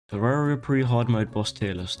Terraria Pre-Hardmode boss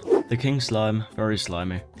tier list. The King Slime, very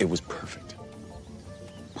slimy. It was perfect.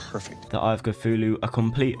 Perfect. The Eye of Cthulhu, a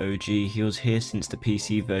complete OG, he was here since the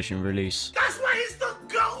PC version release. That's why he's the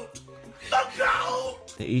GOAT! The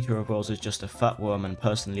GOAT! The Eater of Worlds is just a fat worm and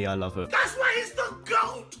personally I love it. That's why he's the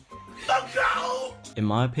GOAT! The GOAT! In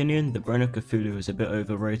my opinion, the Brain of Cthulhu is a bit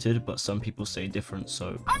overrated, but some people say different,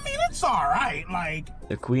 so... I mean, it's alright, like...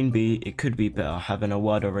 The Queen Bee, it could be better, having a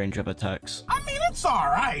wider range of attacks. I mean, it's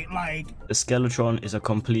alright, like... The Skeletron is a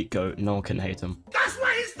complete goat, no one can hate him. That's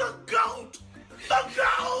why he's the GOAT! The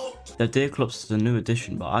GOAT! The Deerclops is a new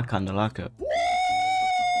addition, but I kinda like it.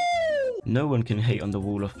 No one can hate on the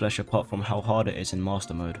Wall of Flesh apart from how hard it is in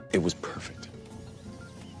Master Mode. It was perfect.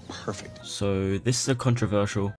 Perfect. So this is a controversial,